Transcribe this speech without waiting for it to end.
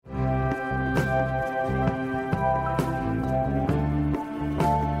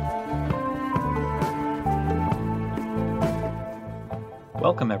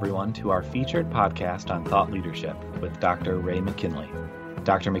Welcome, everyone, to our featured podcast on thought leadership with Dr. Ray McKinley.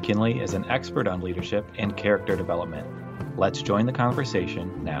 Dr. McKinley is an expert on leadership and character development. Let's join the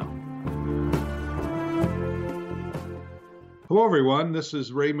conversation now. Hello, everyone. This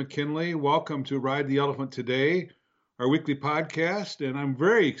is Ray McKinley. Welcome to Ride the Elephant Today, our weekly podcast. And I'm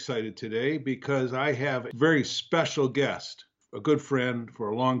very excited today because I have a very special guest, a good friend for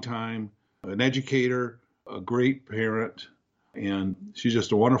a long time, an educator, a great parent, and she's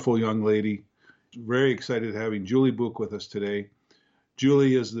just a wonderful young lady. Very excited having Julie Book with us today.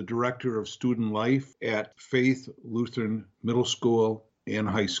 Julie is the Director of Student Life at Faith Lutheran Middle School and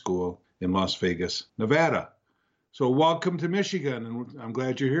High School in Las Vegas, Nevada. So welcome to Michigan, and I'm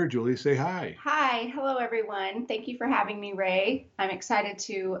glad you're here, Julie. Say hi. Hi. Hello, everyone. Thank you for having me, Ray. I'm excited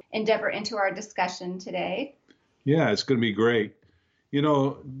to endeavor into our discussion today. Yeah, it's going to be great. You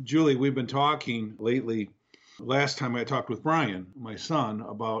know, Julie, we've been talking lately. Last time I talked with Brian, my son,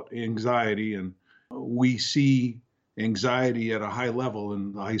 about anxiety, and we see anxiety at a high level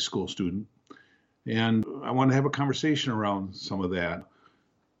in the high school student. And I want to have a conversation around some of that.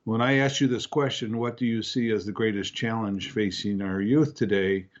 When I asked you this question, what do you see as the greatest challenge facing our youth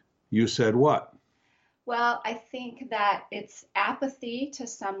today? You said what? Well, I think that it's apathy to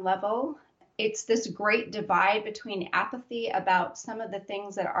some level. It's this great divide between apathy about some of the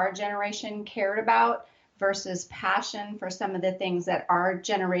things that our generation cared about versus passion for some of the things that our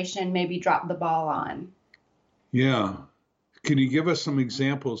generation maybe dropped the ball on. Yeah. Can you give us some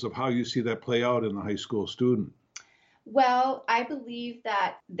examples of how you see that play out in the high school student? Well, I believe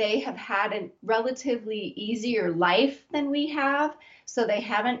that they have had a relatively easier life than we have, so they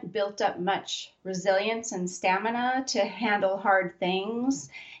haven't built up much resilience and stamina to handle hard things.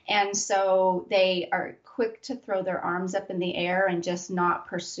 And so they are quick to throw their arms up in the air and just not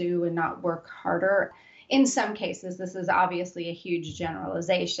pursue and not work harder. In some cases, this is obviously a huge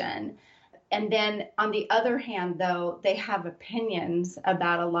generalization. And then on the other hand, though, they have opinions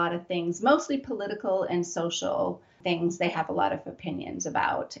about a lot of things, mostly political and social things they have a lot of opinions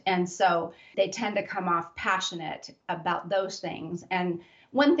about. And so they tend to come off passionate about those things. And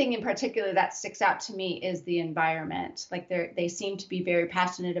one thing in particular that sticks out to me is the environment. Like they seem to be very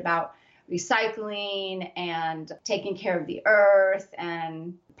passionate about recycling and taking care of the earth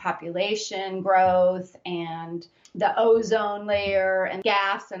and population growth and the ozone layer and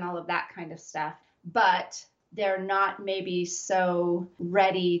gas and all of that kind of stuff. But they're not maybe so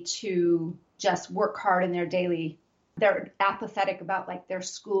ready to just work hard in their daily. They're apathetic about like their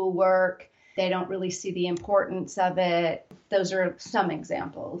schoolwork. They don't really see the importance of it. Those are some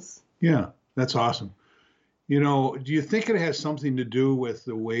examples. Yeah, that's awesome. You know, do you think it has something to do with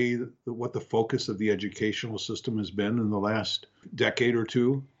the way, what the focus of the educational system has been in the last decade or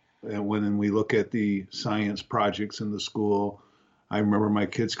two? And when we look at the science projects in the school, I remember my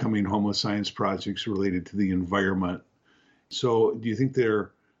kids coming home with science projects related to the environment. So do you think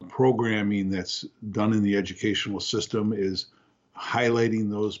their programming that's done in the educational system is highlighting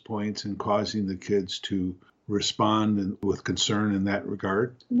those points and causing the kids to respond with concern in that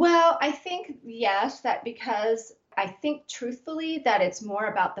regard? Well, I think, yes, that because I think truthfully that it's more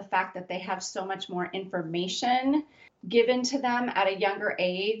about the fact that they have so much more information given to them at a younger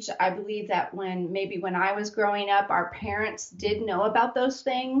age. I believe that when I was growing up, our parents did know about those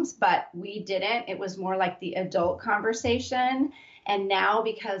things, but we didn't. It was more like the adult conversation. And now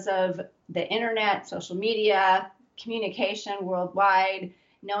because of the internet, social media, communication worldwide,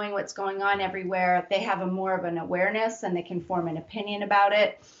 knowing what's going on everywhere, they have more of an awareness and they can form an opinion about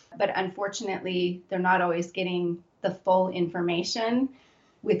it. But unfortunately, they're not always getting the full information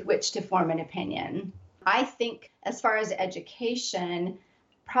with which to form an opinion. I think as far as education,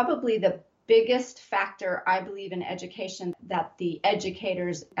 probably the biggest factor I believe in education that the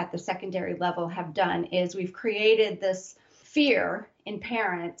educators at the secondary level have done is we've created this fear in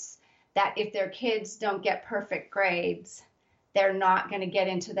parents that if their kids don't get perfect grades, they're not going to get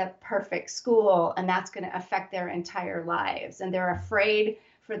into the perfect school, and that's going to affect their entire lives. And they're afraid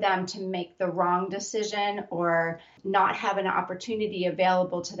for them to make the wrong decision or not have an opportunity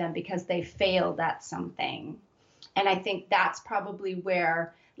available to them because they failed at something. And I think that's probably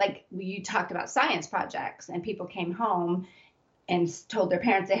where, like you talked about science projects, and people came home and told their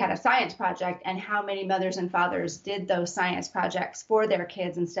parents they had a science project, and how many mothers and fathers did those science projects for their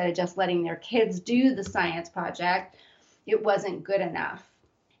kids instead of just letting their kids do the science project. It wasn't good enough.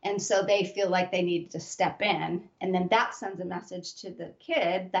 And so they feel like they need to step in. And then that sends a message to the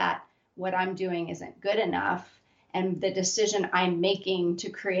kid that what I'm doing isn't good enough. and the decision I'm making to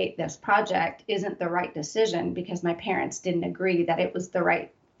create this project isn't the right decision because my parents didn't agree that it was the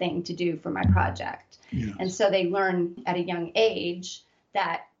right thing to do for my project. Yes. And so they learn at a young age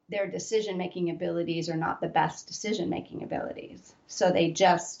that their decision-making abilities are not the best decision-making abilities. So they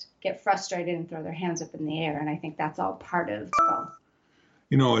just get frustrated and throw their hands up in the air. And I think that's all part of both.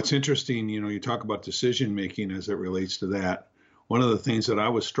 It's interesting, you talk about decision-making as it relates to that. One of the things that I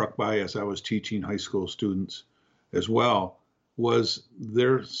was struck by as I was teaching high school students as well was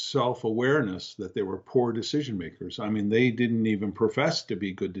their self-awareness that they were poor decision makers. I mean, they didn't even profess to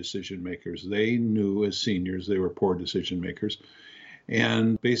be good decision makers. They knew as seniors they were poor decision makers.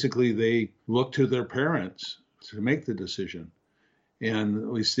 And basically, they looked to their parents to make the decision. And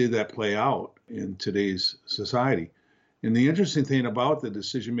we see that play out in today's society. And the interesting thing about the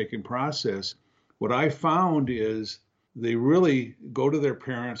decision-making process, what I found is they really go to their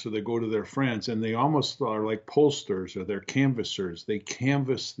parents or they go to their friends, and they almost are like pollsters or they're canvassers. They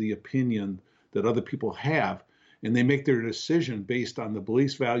canvass the opinion that other people have, and they make their decision based on the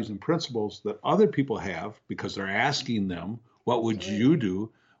beliefs, values, and principles that other people have because they're asking them, what would you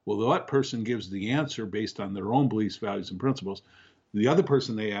do? Well, that person gives the answer based on their own beliefs, values, and principles. The other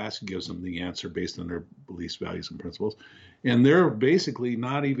person they ask gives them the answer based on their beliefs, values, and principles. And they're basically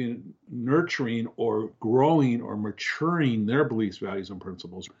not even nurturing or growing or maturing their beliefs, values, and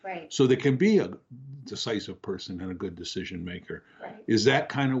principles. Right. So they can be a decisive person and a good decision maker. Right. Is that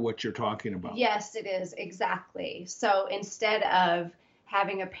kind of what you're talking about? Yes, it is. Exactly. So instead of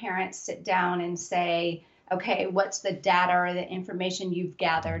having a parent sit down and say, okay, what's the data or the information you've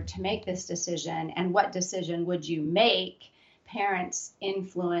gathered to make this decision, and what decision would you make? Parents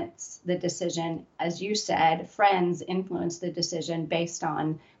influence the decision, as you said, friends influence the decision based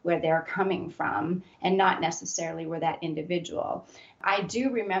on where they're coming from and not necessarily where that individual. I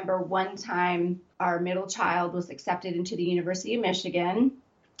do remember one time our middle child was accepted into the University of Michigan,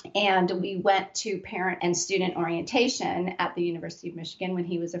 and we went to parent and student orientation at the University of Michigan when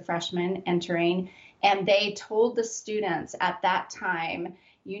he was a freshman entering, and they told the students at that time,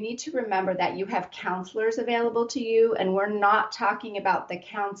 you need to remember that you have counselors available to you, and we're not talking about the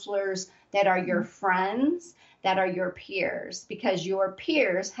counselors that are your friends, that are your peers, because your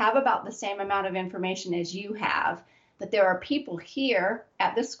peers have about the same amount of information as you have, but there are people here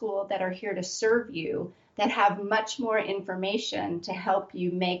at the school that are here to serve you that have much more information to help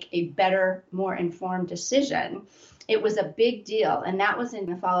you make a better, more informed decision. It was a big deal, and that was in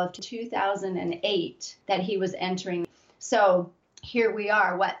the fall of 2008 that he was entering. So here we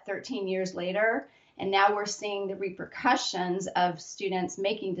are, 13 years later, and now we're seeing the repercussions of students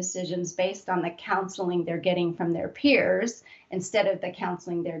making decisions based on the counseling they're getting from their peers instead of the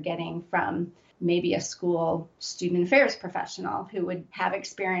counseling they're getting from maybe a school student affairs professional who would have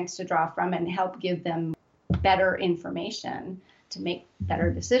experience to draw from and help give them better information to make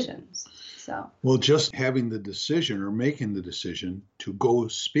better decisions. Well, just having the decision or making the decision to go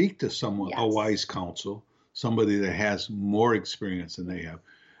speak to someone, yes, a wise counsel, somebody that has more experience than they have,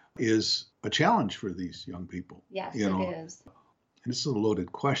 is a challenge for these young people. Yes, it is. And this is a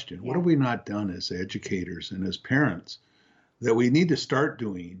loaded question. Yeah. What have we not done as educators and as parents that we need to start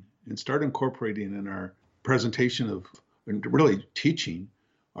doing and start incorporating in our presentation of, and really teaching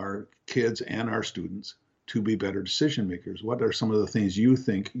our kids and our students to be better decision makers? What are some of the things you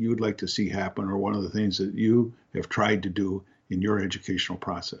think you'd like to see happen, or one of the things that you have tried to do in your educational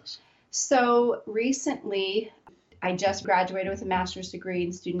process? So recently, I just graduated with a master's degree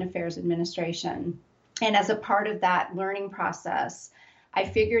in student affairs administration. And as a part of that learning process, I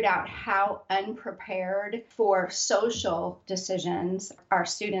figured out how unprepared for social decisions our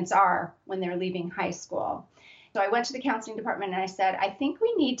students are when they're leaving high school. So I went to the counseling department and I said, I think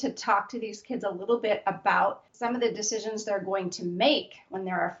we need to talk to these kids a little bit about some of the decisions they're going to make when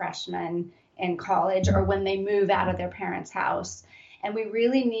they're a freshman in college or when they move out of their parents' house. And we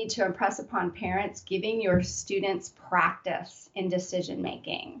really need to impress upon parents giving your students practice in decision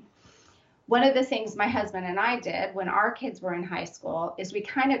making. One of the things my husband and I did when our kids were in high school is we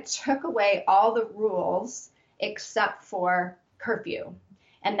kind of took away all the rules except for curfew.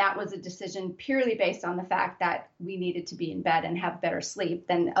 And that was a decision purely based on the fact that we needed to be in bed and have better sleep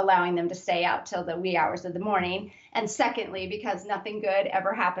than allowing them to stay out till the wee hours of the morning. And secondly, because nothing good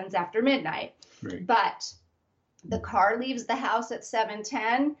ever happens after midnight. Right. But the car leaves the house at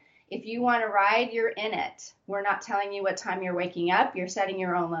 7:10. If you want to ride, you're in it. We're not telling you what time you're waking up. You're setting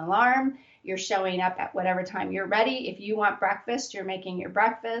your own alarm. You're showing up at whatever time you're ready. If you want breakfast, you're making your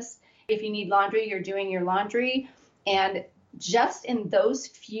breakfast. If you need laundry, you're doing your laundry. And just in those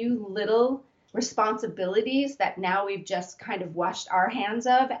few little responsibilities that now we've just kind of washed our hands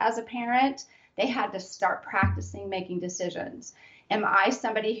of as a parent, they had to start practicing making decisions. Am I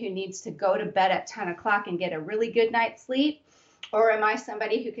somebody who needs to go to bed at 10 o'clock and get a really good night's sleep? Or am I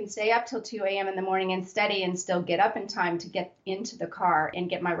somebody who can stay up till 2 a.m. in the morning and study and still get up in time to get into the car and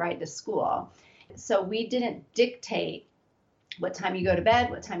get my ride to school? So we didn't dictate what time you go to bed,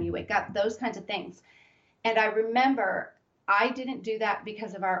 what time you wake up, those kinds of things. And I remember I didn't do that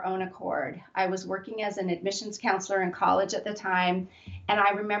because of our own accord. I was working as an admissions counselor in college at the time, and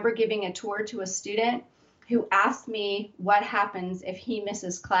I remember giving a tour to a student who asked me what happens if he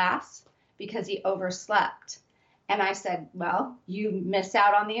misses class because he overslept. And I said, well, you miss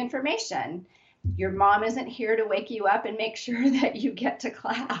out on the information. Your mom isn't here to wake you up and make sure that you get to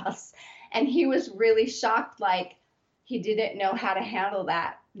class. And he was really shocked, like he didn't know how to handle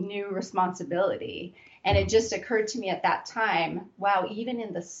that new responsibility. And it just occurred to me at that time, wow, even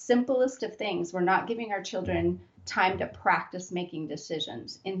in the simplest of things, we're not giving our children time to practice making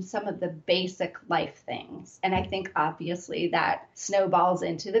decisions in some of the basic life things. And I think obviously that snowballs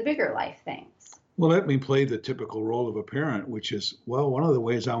into the bigger life things. Well, let me play the typical role of a parent, which is, well, one of the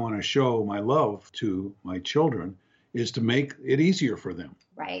ways I want to show my love to my children is to make it easier for them.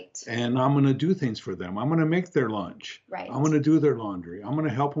 Right. And I'm going to do things for them. I'm going to make their lunch. Right. I'm going to do their laundry. I'm going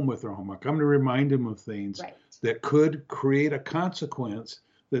to help them with their homework. I'm going to remind them of things Right. that could create a consequence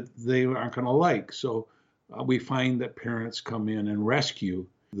that they aren't going to like. So we find that parents come in and rescue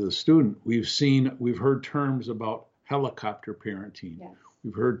the student. We've heard terms about helicopter parenting. Yes.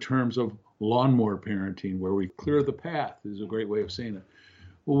 We've heard terms of lawnmower parenting, where we clear the path, is a great way of saying it.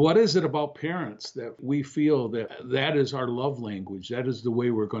 Well, what is it about parents that we feel that is our love language? That is the way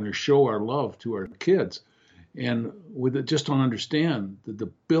we're going to show our love to our kids. And just don't understand the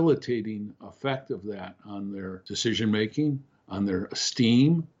debilitating effect of that on their decision making, on their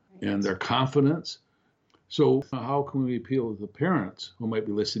esteem, and their confidence. So how can we appeal to the parents who might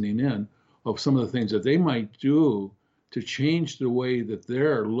be listening in of some of the things that they might do to change the way that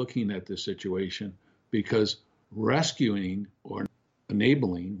they're looking at this situation? Because rescuing or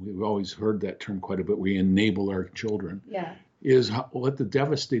enabling, we've always heard that term quite a bit, we enable our children, is what the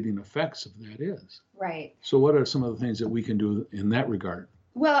devastating effects of that is. Right. So what are some of the things that we can do in that regard?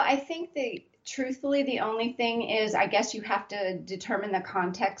 Well, I think truthfully, the only thing is, I guess you have to determine the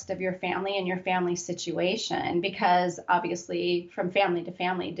context of your family and your family situation, because obviously from family to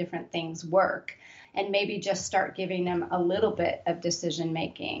family, different things work. And maybe just start giving them a little bit of decision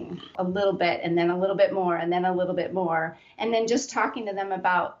making, a little bit, and then a little bit more, and then a little bit more, and then just talking to them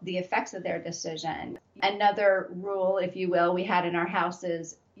about the effects of their decision. Another rule, if you will, we had in our house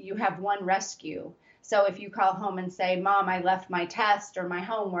is you have one rescue. So if you call home and say, Mom, I left my test or my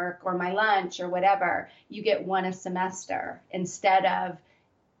homework or my lunch or whatever, you get one a semester instead of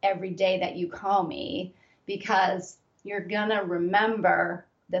every day that you call me, because you're going to remember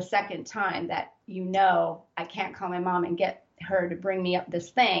the second time that I can't call my mom and get her to bring me up this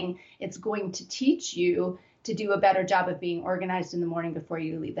thing. It's going to teach you to do a better job of being organized in the morning before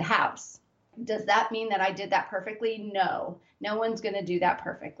you leave the house. Does that mean that I did that perfectly? No one's going to do that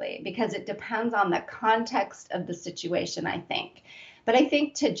perfectly, because it depends on the context of the situation, I think. But I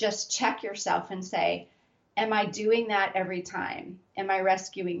think to just check yourself and say, am I doing that every time? Am I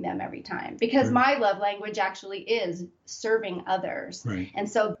rescuing them every time? Because my love language actually is serving others. Right. And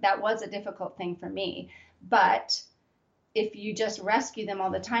so that was a difficult thing for me. But if you just rescue them all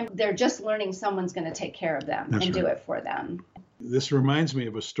the time, they're just learning someone's going to take care of them and do it for them. This reminds me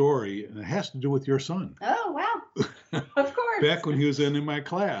of a story, and it has to do with your son. Oh, wow. Of course. Back when he was in my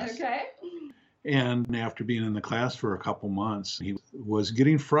class. Okay. And after being in the class for a couple months, he was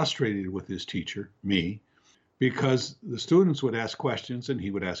getting frustrated with his teacher, me, because the students would ask questions and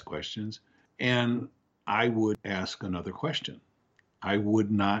he would ask questions, and I would ask another question. I would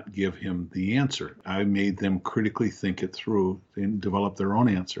not give him the answer. I made them critically think it through and develop their own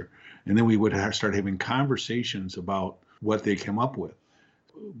answer. And then we would start having conversations about what they came up with.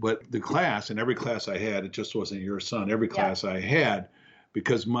 But the class, and every class I had, it just wasn't your son, every class I had,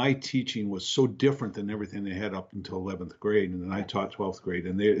 because my teaching was so different than everything they had up until 11th grade. And then I taught 12th grade.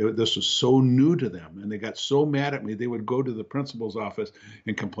 And this was so new to them. And they got so mad at me, they would go to the principal's office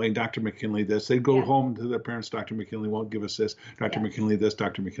and complain, Dr. McKinley this. They'd go home to their parents, Dr. McKinley won't give us this, Dr. McKinley this,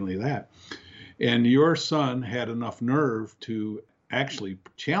 Dr. McKinley that. And your son had enough nerve to actually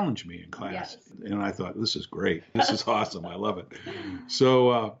challenge me in class. Yes. And I thought, this is great. This is awesome. I love it.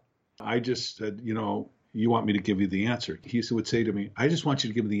 So I just said, you want me to give you the answer. He would say to me, I just want you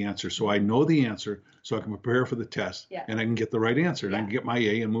to give me the answer so I know the answer so I can prepare for the test and I can get the right answer and I can get my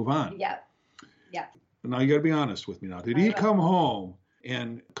A and move on. Yeah. Now you got to be honest with me now. Did he come home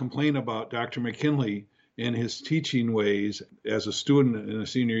and complain about Dr. McKinley in his teaching ways as a student in a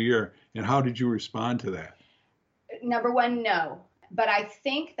senior year, and how did you respond to that? Number one, no. But I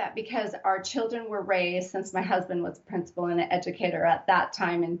think that because our children were raised, since my husband was a principal and an educator at that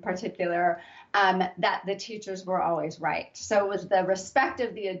time in particular, that the teachers were always right. So it was the respect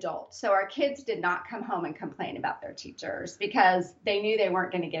of the adult. So our kids did not come home and complain about their teachers because they knew they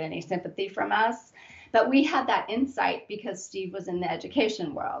weren't going to get any sympathy from us. But we had that insight because Steve was in the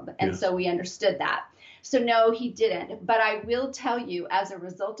education world. And so we understood that. So no, he didn't. But I will tell you, as a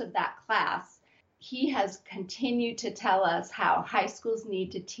result of that class, he has continued to tell us how high schools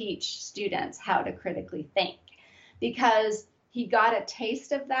need to teach students how to critically think, because he got a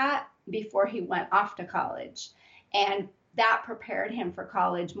taste of that before he went off to college. And that prepared him for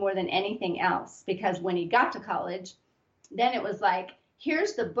college more than anything else, because when he got to college, then it was like,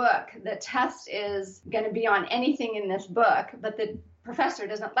 here's the book. The test is going to be on anything in this book, but the professor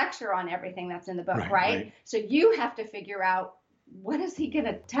doesn't lecture on everything that's in the book, right? So you have to figure out, what is he going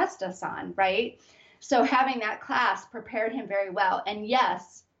to test us on, right? So having that class prepared him very well. And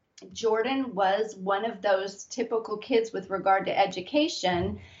yes, Jordan was one of those typical kids with regard to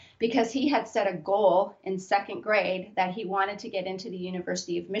education, because he had set a goal in second grade that he wanted to get into the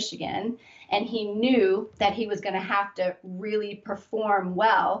University of Michigan. And he knew that he was going to have to really perform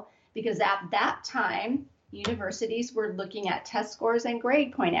well, because at that time, universities were looking at test scores and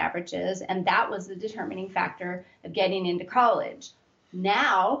grade point averages, and that was the determining factor of getting into college.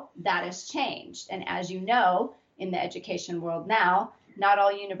 Now that has changed. And as you know, in the education world now, not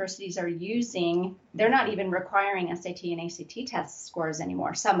all universities are they're not even requiring SAT and ACT test scores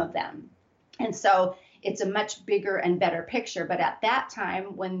anymore, some of them. And so it's a much bigger and better picture. But at that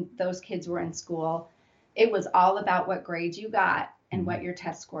time, when those kids were in school, it was all about what grades you got and what your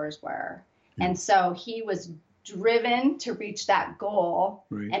test scores were. And so he was driven to reach that goal.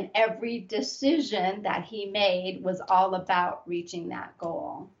 And every decision that he made was all about reaching that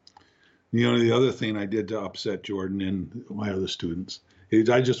goal. You know, the other thing I did to upset Jordan and my other students is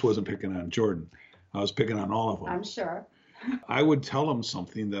I just wasn't picking on Jordan. I was picking on all of them. I'm sure. I would tell him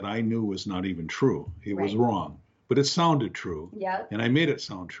something that I knew was not even true. It was wrong, but it sounded true. And I made it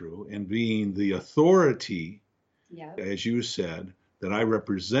sound true. And being the authority, as you said, that I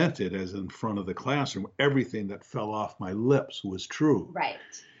represented as in front of the classroom, everything that fell off my lips was true.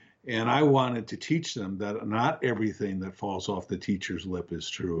 And I wanted to teach them that not everything that falls off the teacher's lip is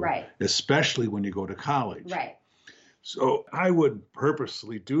true, especially when you go to college. So I would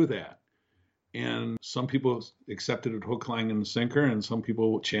purposely do that. And some people accepted it hook, line, and sinker, and some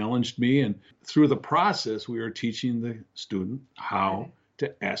people challenged me. And through the process, we were teaching the student how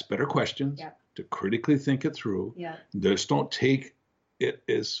to ask better questions, to critically think it through. Just don't take it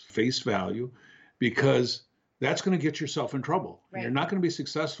as face value, because that's going to get yourself in trouble. You're not going to be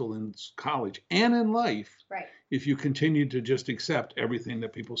successful in college and in life if you continue to just accept everything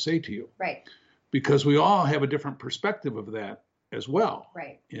that people say to you. Because we all have a different perspective of that as well.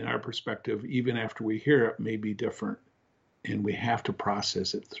 And our perspective, even after we hear it, may be different. And we have to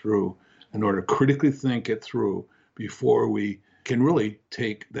process it through in order to critically think it through before we can really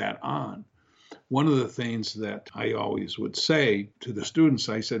take that on. One of the things that I always would say to the students,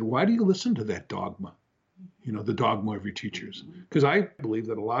 I said, why do you listen to that dogma? You know, the dogma of your teachers. Because I believe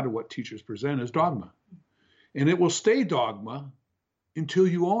that a lot of what teachers present is dogma. And it will stay dogma until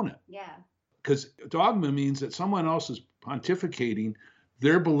you own it. Because dogma means that someone else is pontificating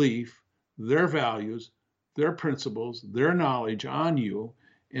their belief, their values, their principles, their knowledge on you.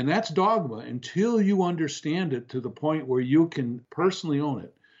 And that's dogma until you understand it to the point where you can personally own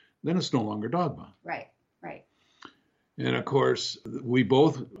it. Then it's no longer dogma. And of course, we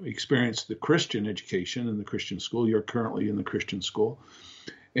both experienced the Christian education in the Christian school. You're currently in the Christian school.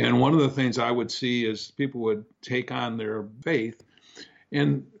 And one of the things I would see is people would take on their faith,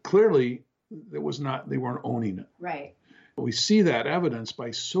 and clearly they weren't owning it. We see that evidence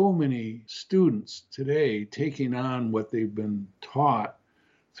by so many students today taking on what they've been taught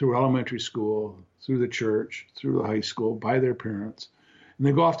through elementary school, through the church, through the high school, by their parents. And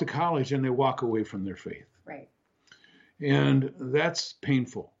they go off to college and they walk away from their faith. And that's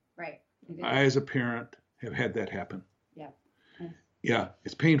painful. I, as a parent, have had that happen.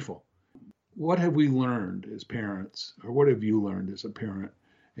 It's painful. What have we learned as parents, or what have you learned as a parent,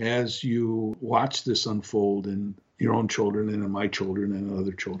 as you watch this unfold in your own children and in my children and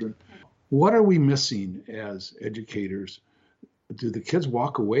other children? What are we missing as educators? Do the kids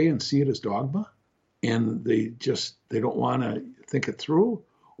walk away and see it as dogma, and they don't want to think it through?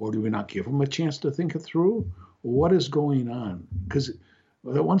 Or do we not give them a chance to think it through? What is going on? Because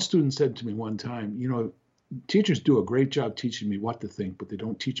one student said to me one time, you know, teachers do a great job teaching me what to think, but they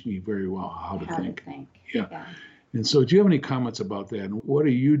don't teach me very well how to think. Yeah. And so do you have any comments about that? And what are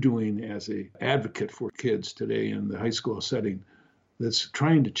you doing as an advocate for kids today in the high school setting that's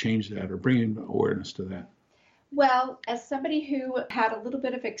trying to change that or bringing awareness to that? Well, as somebody who had a little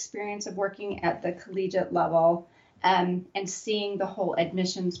bit of experience of working at the collegiate level and seeing the whole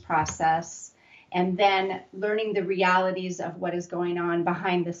admissions process and then learning the realities of what is going on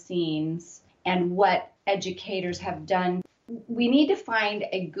behind the scenes and what educators have done, we need to find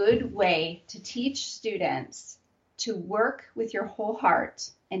a good way to teach students to work with your whole heart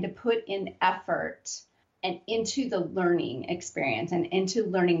and to put in effort and into the learning experience and into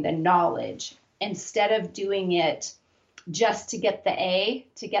learning the knowledge instead of doing it just to get the A,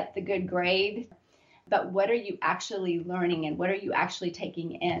 to get the good grade. But what are you actually learning and what are you actually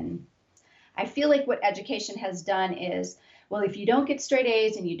taking in? I feel like what education has done is, well, if you don't get straight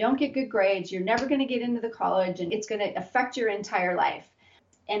A's and you don't get good grades, you're never going to get into the college and it's going to affect your entire life.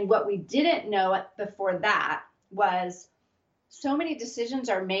 And what we didn't know before that was so many decisions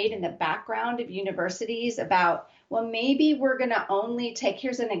are made in the background of universities about, well, maybe we're going to only take,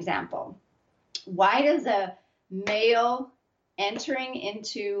 here's an example. Why does a male entering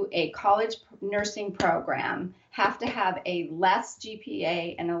into a college nursing program have to have a less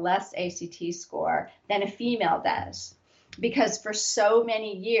GPA and a less ACT score than a female does? Because for so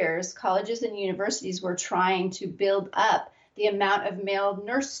many years, colleges and universities were trying to build up the amount of male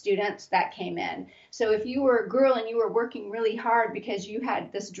nurse students that came in. So if you were a girl and you were working really hard because you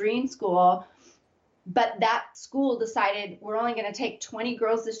had this dream school, but that school decided we're only going to take 20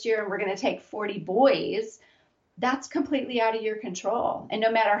 girls this year and we're going to take 40 boys, that's completely out of your control. And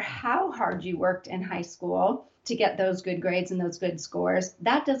no matter how hard you worked in high school to get those good grades and those good scores,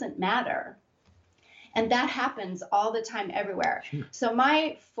 that doesn't matter. And that happens all the time everywhere. Sure. So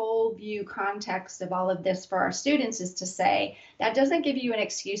my full view context of all of this for our students is to say that doesn't give you an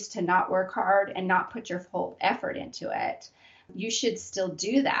excuse to not work hard and not put your full effort into it. You should still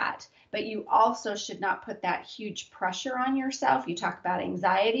do that, but you also should not put that huge pressure on yourself. You talk about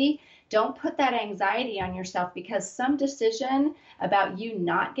anxiety. Don't put that anxiety on yourself because some decision about you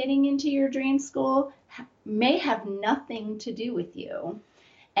not getting into your dream school may have nothing to do with you.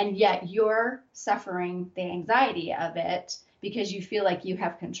 And yet you're suffering the anxiety of it because you feel like you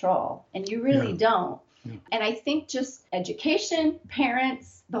have control and you really don't. Yeah. And I think just education,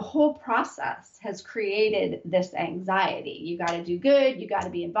 parents, the whole process has created this anxiety. You got to do good. You got to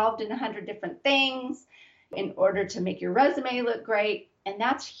be involved in 100 different things in order to make your resume look great. And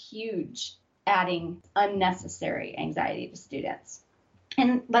that's huge, adding unnecessary anxiety to students.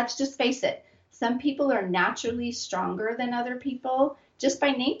 And let's just face it, some people are naturally stronger than other people just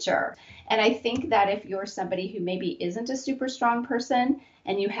by nature. And I think that if you're somebody who maybe isn't a super strong person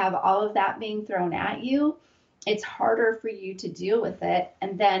and you have all of that being thrown at you, it's harder for you to deal with it.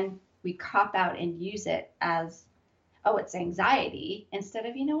 And then we cop out and use it as, oh, it's anxiety, instead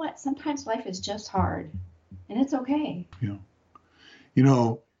of, you know what, sometimes life is just hard and it's okay. Yeah. You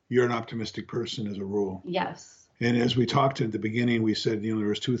know, you're an optimistic person as a rule. Yes. And as we talked at the beginning, we said, you know, there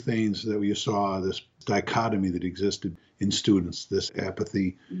was two things that we saw, this dichotomy that existed in students, this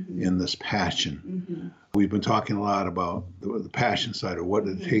apathy and this passion. We've been talking a lot about the passion side of what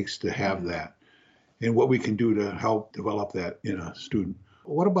it takes to have that and what we can do to help develop that in a student.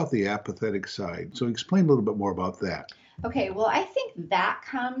 What about the apathetic side? So explain a little bit more about that. Okay, well, I think that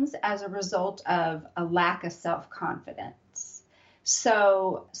comes as a result of a lack of self-confidence.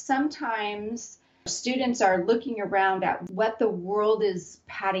 So sometimes students are looking around at what the world is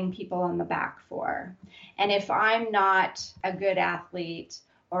patting people on the back for. And if I'm not a good athlete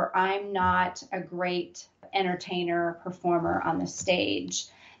or I'm not a great entertainer, performer on the stage,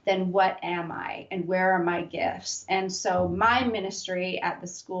 then what am I and where are my gifts? And so my ministry at the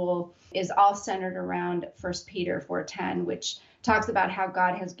school is all centered around 1 Peter 4:10, which talks about how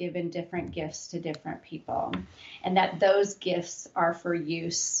God has given different gifts to different people and that those gifts are for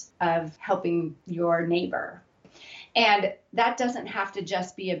use of helping your neighbor. And that doesn't have to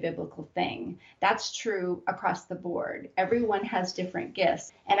just be a biblical thing. That's true across the board. Everyone has different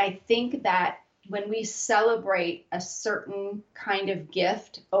gifts. And I think that when we celebrate a certain kind of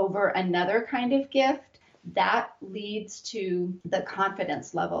gift over another kind of gift, that leads to the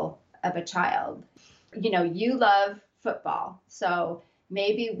confidence level of a child. You know, you love football. So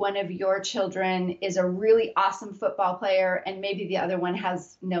maybe one of your children is a really awesome football player and maybe the other one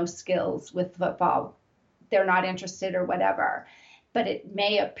has no skills with football. They're not interested or whatever. But it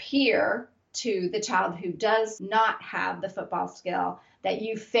may appear to the child who does not have the football skill that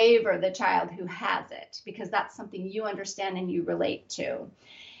you favor the child who has it because that's something you understand and you relate to.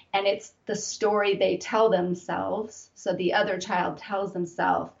 And it's the story they tell themselves. So the other child tells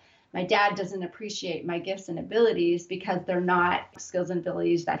themselves, my dad doesn't appreciate my gifts and abilities because they're not skills and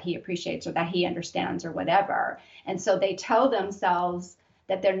abilities that he appreciates or that he understands or whatever. And so they tell themselves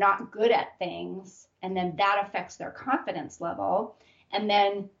that they're not good at things, and then that affects their confidence level. And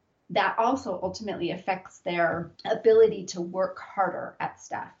then that also ultimately affects their ability to work harder at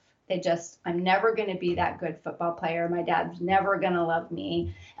stuff. I'm never going to be that good football player. My dad's never going to love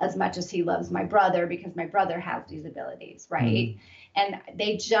me as much as he loves my brother because my brother has these abilities, right? And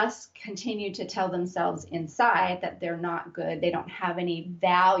they just continue to tell themselves inside that they're not good. They don't have any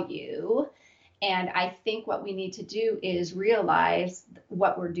value. And I think what we need to do is realize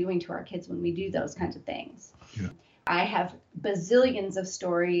what we're doing to our kids when we do those kinds of things. Yeah. I have bazillions of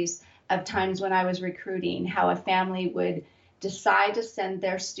stories of times when I was recruiting, how a family would decide to send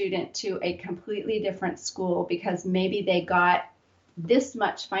their student to a completely different school because maybe they got this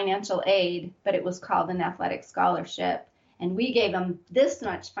much financial aid, but it was called an athletic scholarship. And we gave them this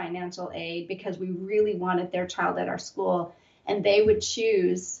much financial aid because we really wanted their child at our school. And they would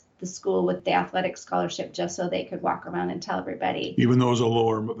choose the school with the athletic scholarship just so they could walk around and tell everybody. Even though it was a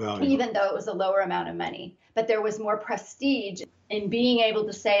lower value. Even though it was a lower amount of money. But there was more prestige in being able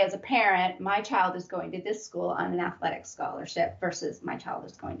to say as a parent, my child is going to this school on an athletic scholarship versus my child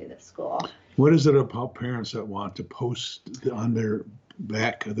is going to this school. What is it about parents that want to post on their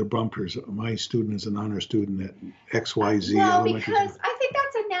back of their bumpers, my student is an honor student at XYZ? Well, because I think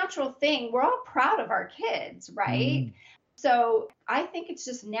that's a natural thing. We're all proud of our kids, right? So I think it's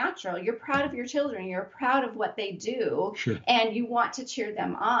just natural. You're proud of your children. You're proud of what they do. Sure. And you want to cheer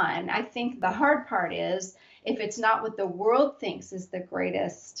them on. I think the hard part is if it's not what the world thinks is the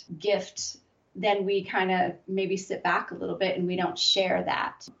greatest gift, then we kind of maybe sit back a little bit and we don't share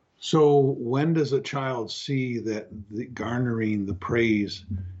that. So when does a child see that garnering the praise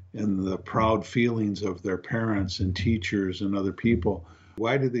and the proud feelings of their parents and teachers and other people,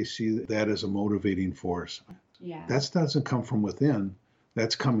 why do they see that as a motivating force? Yeah. That doesn't come from within.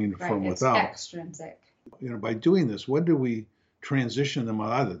 That's coming from without. It's extrinsic. By doing this, when do we transition them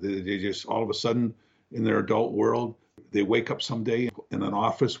out of it? They just all of a sudden in their adult world, they wake up someday in an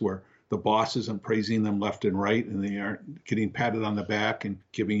office where the boss isn't praising them left and right, and they aren't getting patted on the back and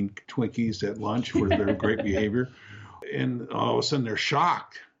giving Twinkies at lunch for their great behavior. And all of a sudden they're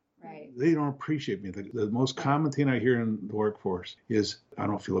shocked. Right. They don't appreciate me. The most common thing I hear in the workforce is, I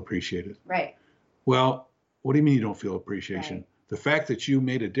don't feel appreciated. Right. Well, what do you mean you don't feel appreciation? Right. The fact that you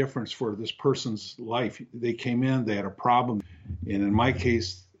made a difference for this person's life, they came in, they had a problem, and in my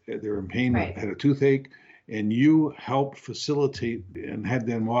case, they were in pain, Right. had a toothache, and you helped facilitate and had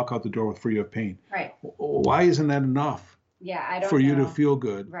them walk out the door with free of pain. Right. Why isn't that enough Yeah, I don't for know. you to feel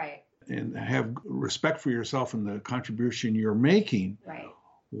good Right. and have respect for yourself and the contribution you're making? Right.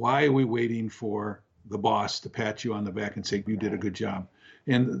 Why are we waiting for the boss to pat you on the back and say you did a good job?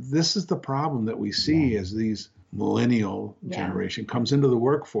 And this is the problem that we see as these millennial generation comes into the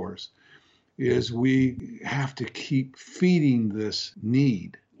workforce, is we have to keep feeding this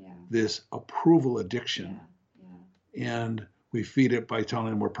need, this approval addiction. And we feed it by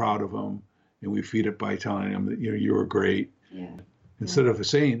telling them we're proud of them, and we feed it by telling them that you were great. Instead of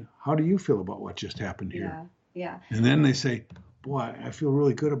saying, how do you feel about what just happened here? And then they say, boy, I feel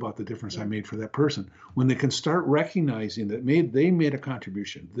really good about the difference I made for that person. When they can start recognizing that they made a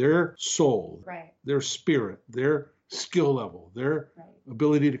contribution, their soul, their spirit, their skill level, their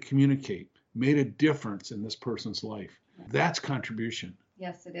ability to communicate made a difference in this person's life. That's contribution.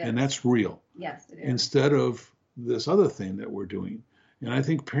 Yes, it is. And that's real. Yes, it is. Instead of this other thing that we're doing. And I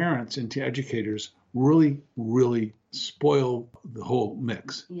think parents and educators really, really spoil the whole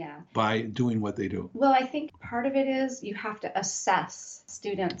mix by doing what they do. Well, I think part of it is you have to assess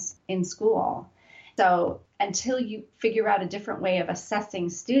students in school. So until you figure out a different way of assessing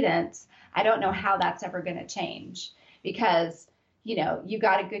students, I don't know how that's ever going to change. Because, you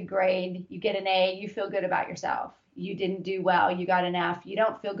got a good grade, you get an A, you feel good about yourself. You didn't do well, you got an F, you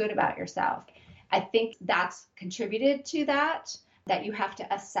don't feel good about yourself. I think that's contributed to that you have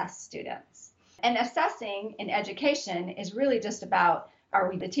to assess students. And assessing in education is really just about, are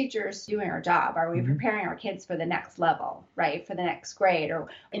we the teachers doing our job? Are we preparing our kids for the next level, right? For the next grade? Or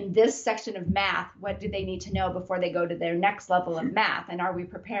in this section of math, what do they need to know before they go to their next level of math? And are we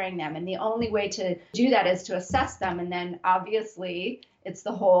preparing them? And the only way to do that is to assess them. And then obviously it's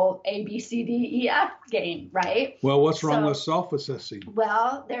the whole A, B, C, D, E, F game, right? Well, what's wrong with self-assessing?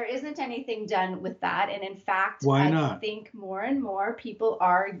 Well, there isn't anything done with that. And in fact, why not? I think more and more people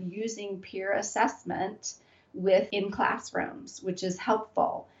are using peer assessment in classrooms, which is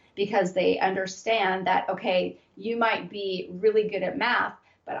helpful because they understand that, okay, you might be really good at math,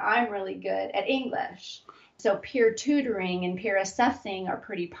 but I'm really good at English. So peer tutoring and peer assessing are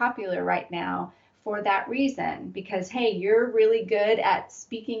pretty popular right now for that reason, because, hey, you're really good at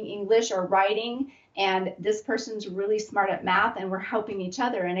speaking English or writing, and this person's really smart at math, and we're helping each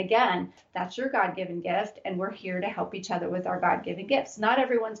other. And again, that's your God-given gift, and we're here to help each other with our God-given gifts. Not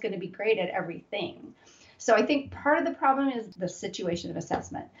everyone's going to be great at everything. So I think part of the problem is the situation of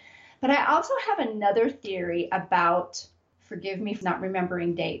assessment. But I also have another theory about, forgive me for not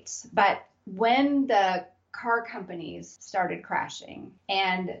remembering dates, but when the car companies started crashing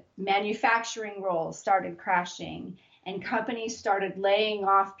and manufacturing roles started crashing and companies started laying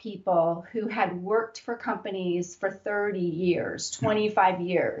off people who had worked for companies for 30 years, 25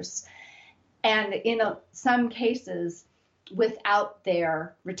 years, and in some cases without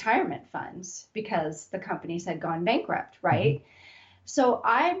their retirement funds because the companies had gone bankrupt, right? Mm-hmm. So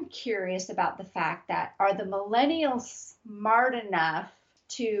I'm curious about the fact that, are the millennials smart enough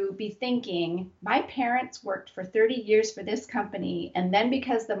to be thinking, my parents worked for 30 years for this company, and then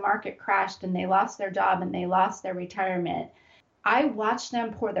because the market crashed and they lost their job and they lost their retirement, I watched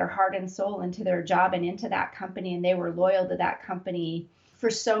them pour their heart and soul into their job and into that company, and they were loyal to that company for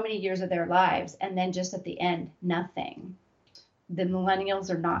so many years of their lives, and then just at the end, nothing. The millennials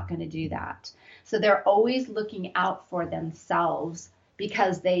are not going to do that. So they're always looking out for themselves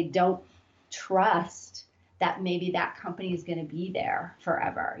because they don't trust that maybe that company is going to be there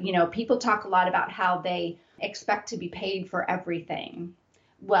forever. You know, people talk a lot about how they expect to be paid for everything.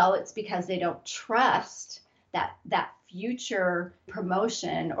 Well, it's because they don't trust that future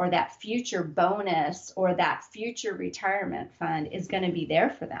promotion or that future bonus or that future retirement fund is going to be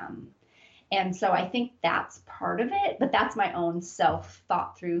there for them. And so I think that's part of it, but that's my own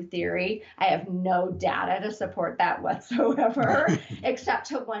self-thought through theory. I have no data to support that whatsoever, except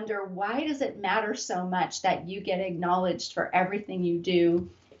to wonder, why does it matter so much that you get acknowledged for everything you do,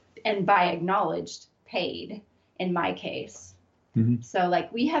 and by acknowledged, paid, in my case. Mm-hmm. So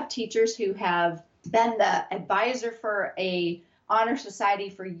like, we have teachers who have been the advisor for a honor society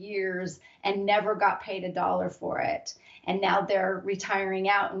for years and never got paid $1 for it. And now they're retiring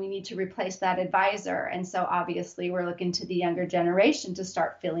out and we need to replace that advisor. And so obviously we're looking to the younger generation to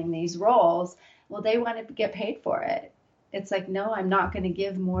start filling these roles. Well, they want to get paid for it. It's like, no, I'm not going to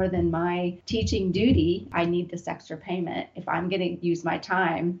give more than my teaching duty. I need this extra payment if I'm going to use my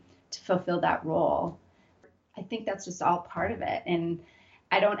time to fulfill that role. I think that's just all part of it. And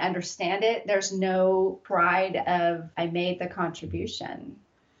I don't understand it. There's no pride of, I made the contribution.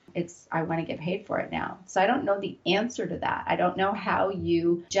 It's, I want to get paid for it now. So I don't know the answer to that. I don't know how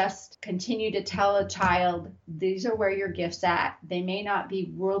you just continue to tell a child, these are where your gifts at. They may not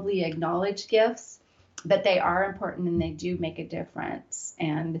be worldly acknowledged gifts, but they are important and they do make a difference.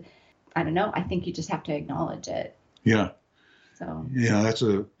 And I don't know, I think you just have to acknowledge it. Yeah. So yeah, that's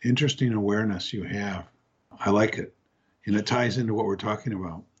an interesting awareness you have. I like it. And it ties into what we're talking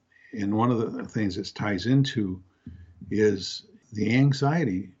about. And one of the things it ties into is the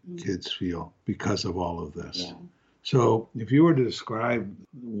anxiety kids feel because of all of this. Yeah. So if you were to describe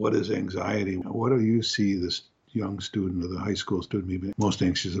what is anxiety, what do you see this young student or the high school student maybe most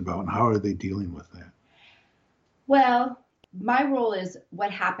anxious about, and how are they dealing with that? Well, my role is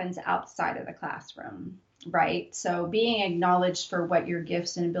what happens outside of the classroom, right? So being acknowledged for what your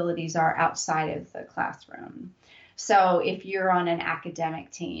gifts and abilities are outside of the classroom. So if you're on an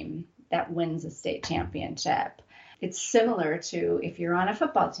academic team that wins a state championship, it's similar to if you're on a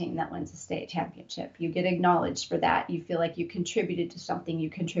football team that wins a state championship. You get acknowledged for that. You feel like you contributed to something, you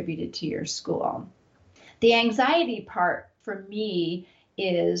contributed to your school. The anxiety part for me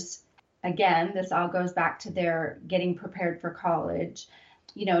is, again, this all goes back to their getting prepared for college.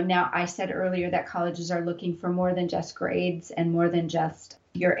 You know, now I said earlier that colleges are looking for more than just grades and more than just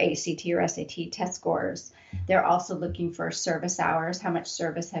your ACT or SAT test scores. They're also looking for service hours. How much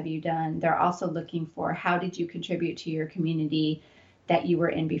service have you done? They're also looking for, how did you contribute to your community that you were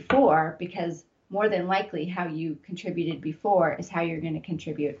in before? Because more than likely how you contributed before is how you're going to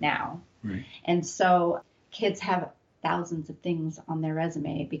contribute now. Right. And so kids have thousands of things on their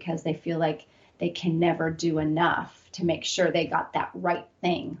resume because they feel like they can never do enough to make sure they got that right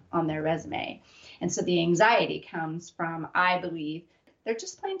thing on their resume. And so the anxiety comes from, I believe, they're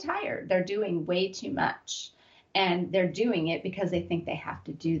just plain tired. They're doing way too much. And they're doing it because they think they have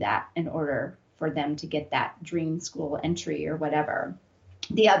to do that in order for them to get that dream school entry or whatever.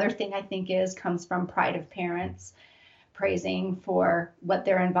 The other thing I think comes from pride of parents, praising for what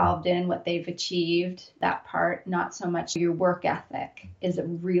they're involved in, what they've achieved, that part, not so much your work ethic is a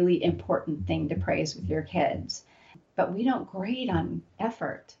really important thing to praise with your kids. But we don't grade on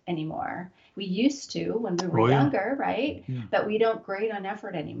effort anymore. We used to when we were younger, right? Yeah. But we don't grade on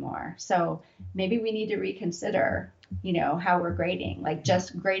effort anymore. So maybe we need to reconsider, how we're grading, like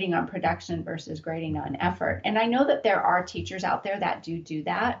just grading on production versus grading on effort. And I know that there are teachers out there that do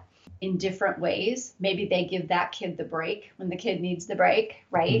that in different ways. Maybe they give that kid the break when the kid needs the break,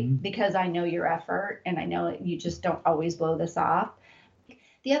 right? Mm-hmm. Because I know your effort and I know you just don't always blow this off.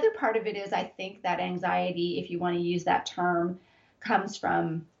 The other part of it is I think that anxiety, if you want to use that term, comes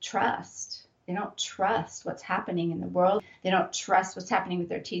from trust. They don't trust what's happening in the world. They don't trust what's happening with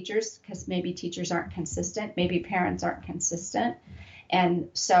their teachers because maybe teachers aren't consistent. Maybe parents aren't consistent. And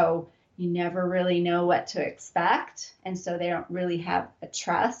so you never really know what to expect. And so they don't really have a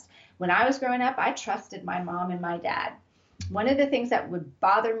trust. When I was growing up, I trusted my mom and my dad. One of the things that would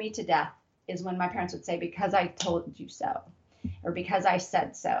bother me to death is when my parents would say, because I told you so, or because I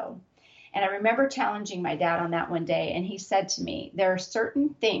said so. And I remember challenging my dad on that one day, and he said to me, there are certain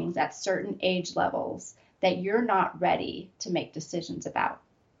things at certain age levels that you're not ready to make decisions about.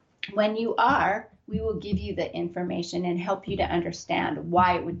 When you are, we will give you the information and help you to understand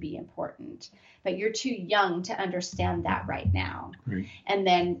why it would be important. But you're too young to understand that right now. Right. And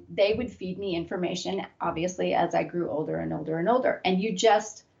then they would feed me information, obviously, as I grew older and older and older. And you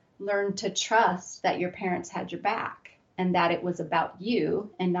just learn to trust that your parents had your back and that it was about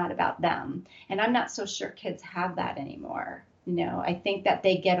you and not about them. And I'm not so sure kids have that anymore. I think that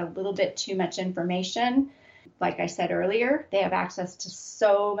they get a little bit too much information. Like I said earlier, they have access to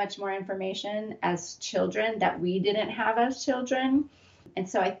so much more information as children that we didn't have as children. And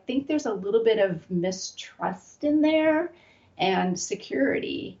so I think there's a little bit of mistrust in there and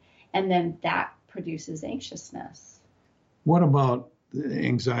security, and then that produces anxiousness. What about the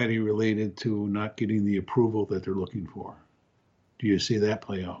anxiety related to not getting the approval that they're looking for? Do you see that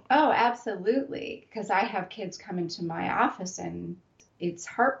play out? Oh, absolutely. Because I have kids come into my office, and it's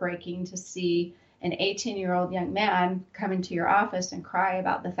heartbreaking to see an 18-year-old young man come into your office and cry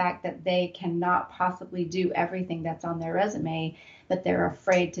about the fact that they cannot possibly do everything that's on their resume, but they're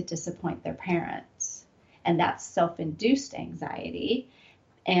afraid to disappoint their parents. And that's self-induced anxiety.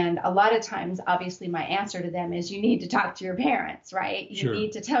 And a lot of times, obviously, my answer to them is you need to talk to your parents, right? You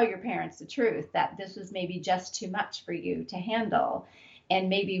need to tell your parents the truth, that this was maybe just too much for you to handle. And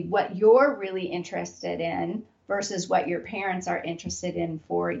maybe what you're really interested in versus what your parents are interested in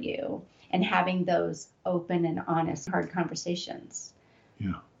for you. And having those open and honest, hard conversations.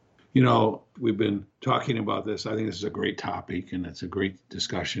 Yeah. We've been talking about this. I think this is a great topic and it's a great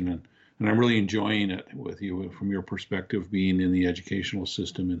discussion. And I'm really enjoying it with you from your perspective, being in the educational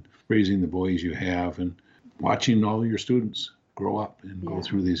system and raising the boys you have and watching all your students grow up and go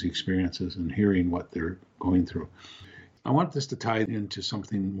through these experiences and hearing what they're going through. I want this to tie into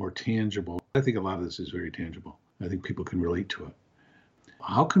something more tangible. I think a lot of this is very tangible. I think people can relate to it.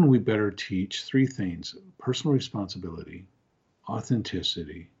 How can we better teach three things: personal responsibility,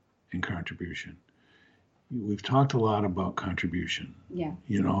 authenticity, and contribution? We've talked a lot about contribution. Yeah.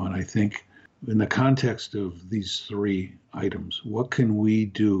 And I think in the context of these three items, what can we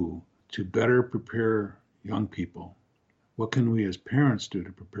do to better prepare young people? What can we as parents do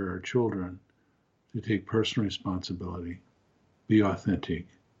to prepare our children to take personal responsibility, be authentic,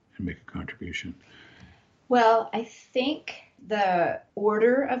 and make a contribution? Well, I think the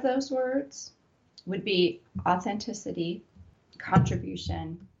order of those words would be authenticity,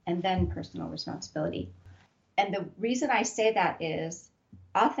 contribution, and then personal responsibility. And the reason I say that is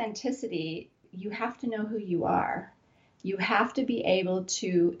authenticity, you have to know who you are. You have to be able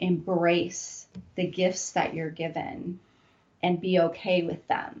to embrace the gifts that you're given and be okay with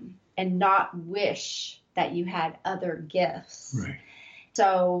them and not wish that you had other gifts. Right.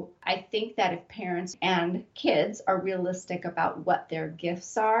 So I think that if parents and kids are realistic about what their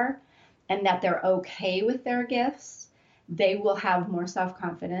gifts are and that they're okay with their gifts, they will have more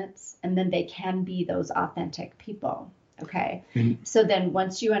self-confidence and then they can be those authentic people. Okay. So then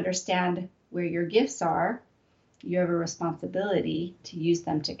once you understand where your gifts are, you have a responsibility to use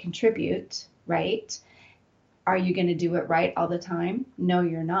them to contribute, right? Are you going to do it right all the time? No,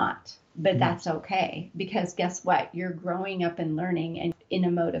 you're not. But that's okay, because guess what? You're growing up and learning and in a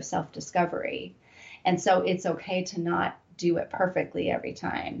mode of self-discovery. And so it's okay to not do it perfectly every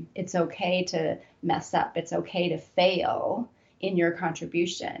time. It's okay to mess up. It's okay to fail in your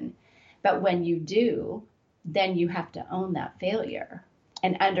contribution. But when you do, then you have to own that failure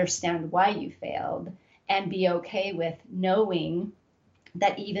and understand why you failed and be okay with knowing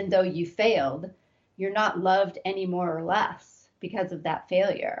that even though you failed, you're not loved any more or less because of that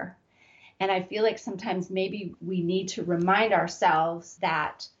failure. And I feel like sometimes maybe we need to remind ourselves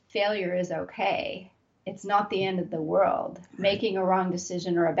that failure is okay it's not the end of the world. Making a wrong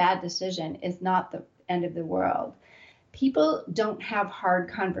decision or a bad decision is not the end of the world. People don't have hard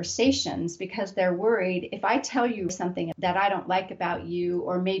conversations because they're worried if I tell you something that I don't like about you,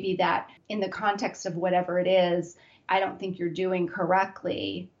 or maybe that in the context of whatever it is, I don't think you're doing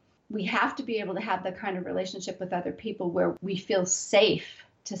correctly. We have to be able to have the kind of relationship with other people where we feel safe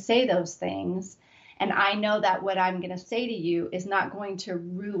to say those things. And I know that what I'm going to say to you is not going to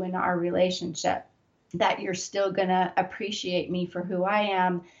ruin our relationship, that you're still going to appreciate me for who I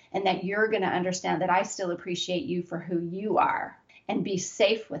am, and that you're going to understand that I still appreciate you for who you are, and be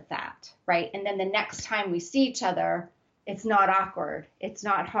safe with that, right? And then the next time we see each other, it's not awkward. It's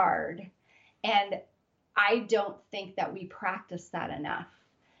not hard. And I don't think that we practice that enough,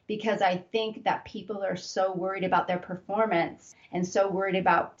 because I think that people are so worried about their performance and so worried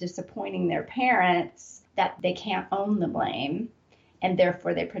about disappointing their parents that they can't own the blame, and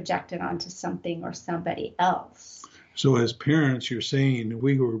therefore they project it onto something or somebody else. So as parents, you're saying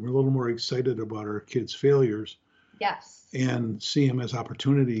we were a little more excited about our kids' failures. Yes. And see them as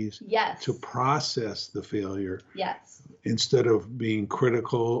opportunities. Yes. To process the failure. Yes. Instead of being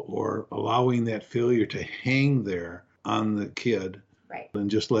critical or allowing that failure to hang there on the kid. Right.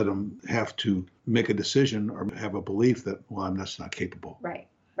 And just let them have to make a decision or have a belief that, well, I'm just not capable. Right.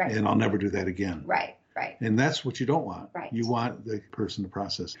 Right. And I'll never do that again. Right. Right. And that's what you don't want. Right. You want the person to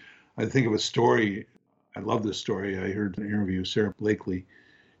process. I think of a story. I love this story. I heard an interview with Sarah Blakely.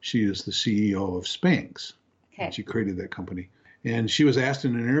 She is the CEO of Spanx. Okay. She created that company. And she was asked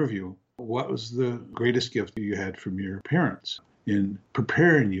in an interview, what was the greatest gift you had from your parents in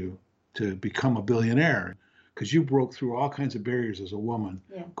preparing you to become a billionaire? Because you broke through all kinds of barriers as a woman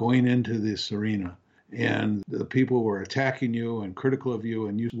going into this arena. And the people were attacking you and critical of you,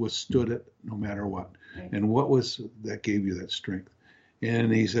 and you withstood it no matter what. Right. And what was that gave you that strength?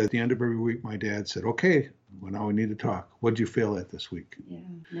 And he said, at the end of every week, my dad said, okay, well, now we need to talk. What'd you fail at this week? Yeah,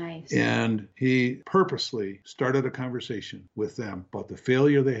 nice. And he purposely started a conversation with them about the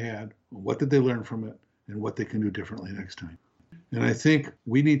failure they had, what did they learn from it, and what they can do differently next time. And I think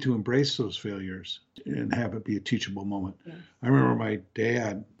we need to embrace those failures and have it be a teachable moment. Yeah. I remember my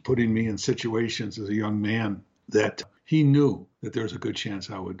dad putting me in situations as a young man that he knew that there was a good chance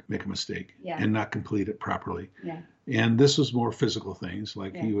I would make a mistake and not complete it properly. Yeah. And this was more physical things,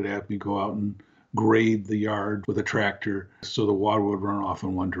 like he would have me go out and grade the yard with a tractor so the water would run off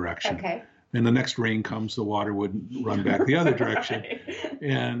in one direction. Okay. And the next rain comes, the water would run back the other direction. Right.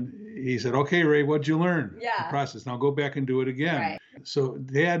 And he said, okay, Ray, what'd you learn? Yeah. The process. Now go back and do it again. Right. So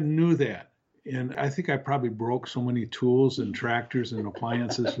Dad knew that. And I think I probably broke so many tools and tractors and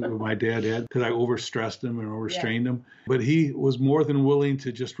appliances that my dad had because I overstressed him and overstrained him. But he was more than willing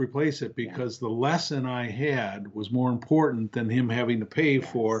to just replace it because the lesson I had was more important than him having to pay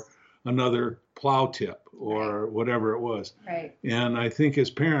for another plow tip or whatever it was. Right. And I think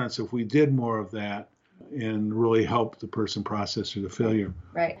as parents, if we did more of that and really help the person process through the failure.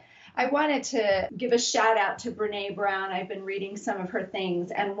 Right. I wanted to give a shout out to Brene Brown. I've been reading some of her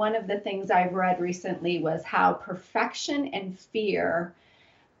things, and one of the things I've read recently was how perfection and fear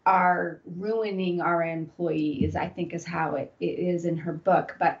are ruining our employees, I think is how it is in her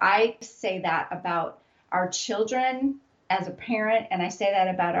book. But I say that about our children as a parent, and I say that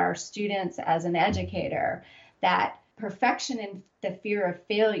about our students as an educator, that perfection and the fear of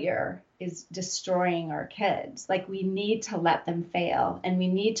failure is destroying our kids. Like, we need to let them fail, and we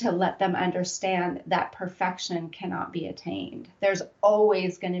need to let them understand that perfection cannot be attained. There's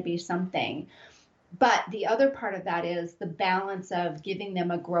always going to be something. But the other part of that is the balance of giving them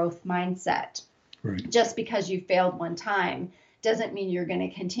a growth mindset. Right. Just because you failed one time doesn't mean you're going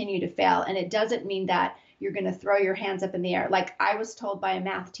to continue to fail. And it doesn't mean that you're going to throw your hands up in the air. Like I was told by a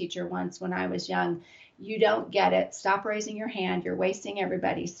math teacher once when I was young, you don't get it. Stop raising your hand. You're wasting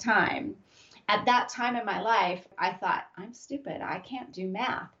everybody's time. At that time in my life, I thought, I'm stupid. I can't do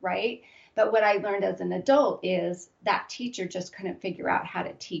math, right? But what I learned as an adult is that teacher just couldn't figure out how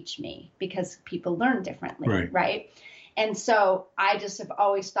to teach me because people learn differently, right? And so I just have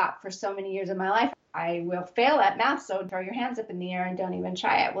always thought for so many years of my life, I will fail at math, so throw your hands up in the air and don't even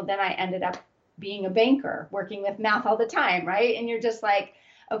try it. Well, then I ended up being a banker, working with math all the time, right? And you're just like,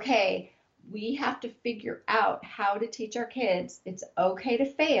 okay, we have to figure out how to teach our kids. It's okay to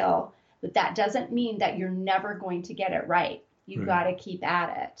fail, but that doesn't mean that you're never going to get it right. You've got to keep at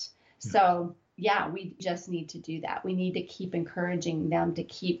it. Yes. So yeah, we just need to do that. We need to keep encouraging them to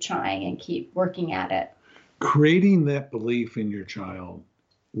keep trying and keep working at it. Creating that belief in your child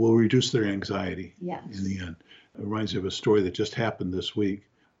will reduce their anxiety in the end. It reminds me of a story that just happened this week.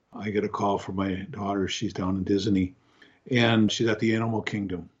 I get a call from my daughter. She's down in Disney, and she's at the Animal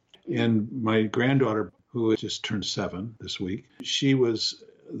Kingdom. And my granddaughter, who just turned 7 this week, she was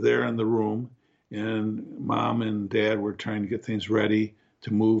there in the room, and Mom and Dad were trying to get things ready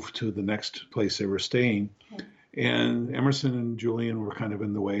to move to the next place they were staying. Okay. And Emerson and Julian were kind of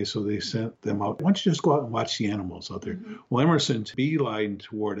in the way, so they sent them out. Why don't you just go out and watch the animals out there? Mm-hmm. Well, Emerson beelined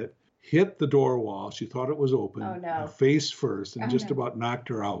toward it, hit the door wall. She thought it was open, oh, no. face first, and just about knocked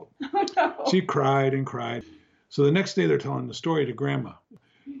her out. Oh, no. She cried and cried. So the next day they're telling the story to Grandma.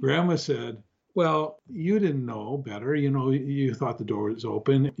 Grandma said, well, you didn't know better. You thought the door was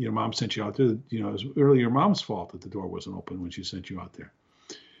open. Your mom sent you out there. It was really your mom's fault that the door wasn't open when she sent you out there.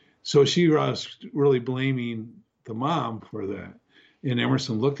 So she was really blaming the mom for that. And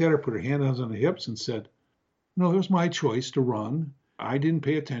Emerson looked at her, put her hands on the hips and said, no, it was my choice to run. I didn't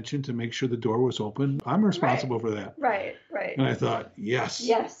pay attention to make sure the door was open. I'm responsible for that. Right. And I thought,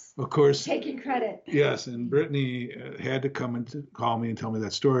 yes. Of course. Taking credit. Yes. And Brittany had to come and call me and tell me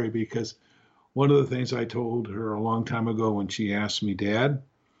that story, because one of the things I told her a long time ago when she asked me, Dad,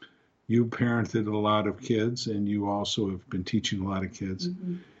 you parented a lot of kids and you also have been teaching a lot of kids.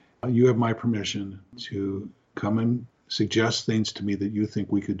 Mm-hmm. You have my permission to come and suggest things to me that you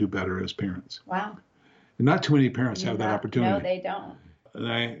think we could do better as parents. Wow. And not too many parents have that opportunity. No, they don't. And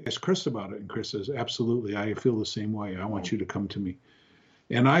I asked Chris about it, and Chris says, absolutely, I feel the same way. I want you to come to me.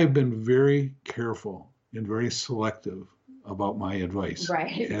 And I've been very careful and very selective about my advice.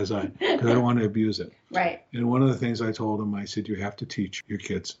 Right. Because I don't want to abuse it. Right. And one of the things I told him, I said, you have to teach your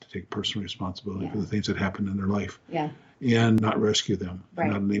kids to take personal responsibility for the things that happen in their life. Yeah. And not rescue them,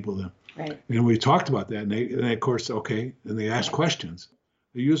 and not enable them. Right. And we talked about that, and they of course, and they asked questions.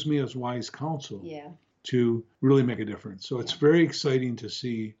 They used me as wise counsel to really make a difference. So it's very exciting to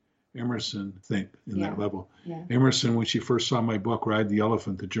see Emerson think in that level. Yeah. Emerson, when she first saw my book, Ride the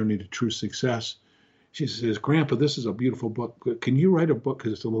Elephant, The Journey to True Success, she says, Grandpa, this is a beautiful book. Can you write a book?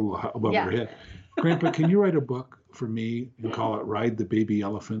 Because it's a little above her head. Grandpa, can you write a book for me and call it Ride the Baby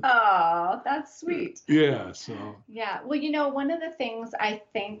Elephant? Oh, that's sweet. Yeah. So. Yeah. Well, one of the things I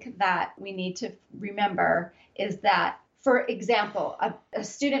think that we need to remember is that, for example, a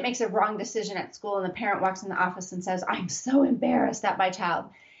student makes a wrong decision at school and the parent walks in the office and says, I'm so embarrassed at my child.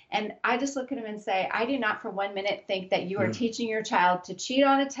 And I just look at him and say, I do not for 1 minute think that you are teaching your child to cheat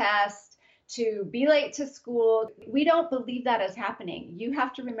on a test, to be late to school. We don't believe that is happening. You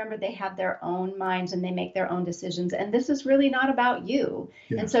have to remember they have their own minds and they make their own decisions. And this is really not about you.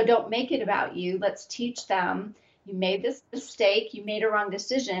 Yeah. And so don't make it about you. Let's teach them. You made this mistake. You made a wrong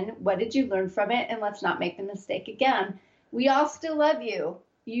decision. What did you learn from it? And let's not make the mistake again. We all still love you.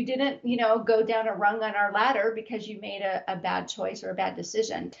 You didn't, go down a rung on our ladder because you made a bad choice or a bad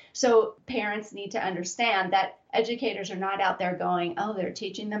decision. So parents need to understand that educators are not out there going, oh, they're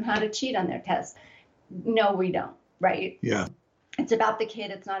teaching them how to cheat on their tests. No, we don't, right? Yeah. It's about the kid.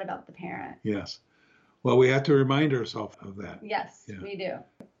 It's not about the parent. Yes. Well, we have to remind ourselves of that. Yes, we do.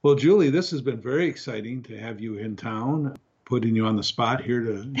 Well, Julie, this has been very exciting to have you in town, putting you on the spot here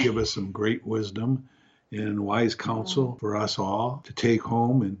to give us some great wisdom and wise counsel for us all to take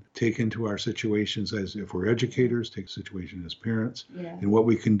home and take into our situations as if we're educators, take a situation as parents, and what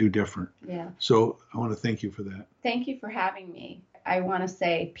we can do different. Yeah. So I want to thank you for that. Thank you for having me. I want to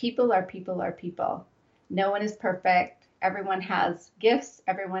say people are people are people. No one is perfect. Everyone has gifts.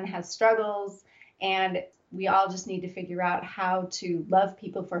 Everyone has struggles. And we all just need to figure out how to love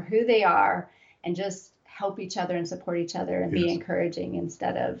people for who they are and just help each other and support each other and be encouraging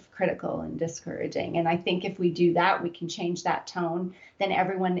instead of critical and discouraging. And I think if we do that, we can change that tone. Then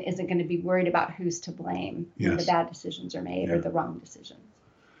everyone isn't going to be worried about who's to blame when the bad decisions are made or the wrong decisions.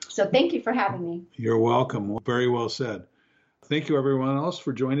 So thank you for having me. You're welcome. Very well said. Thank you, everyone else,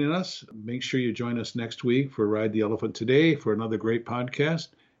 for joining us. Make sure you join us next week for Ride the Elephant Today for another great podcast.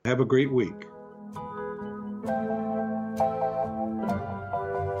 Have a great week.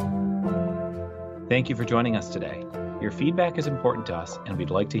 Thank you for joining us today. Your feedback is important to us, and we'd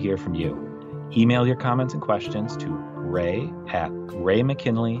like to hear from you. Email your comments and questions to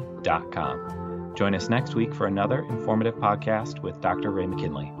ray@raymckinley.com. Join us next week for another informative podcast with Dr. Ray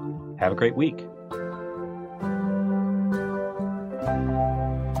McKinley. Have a great week.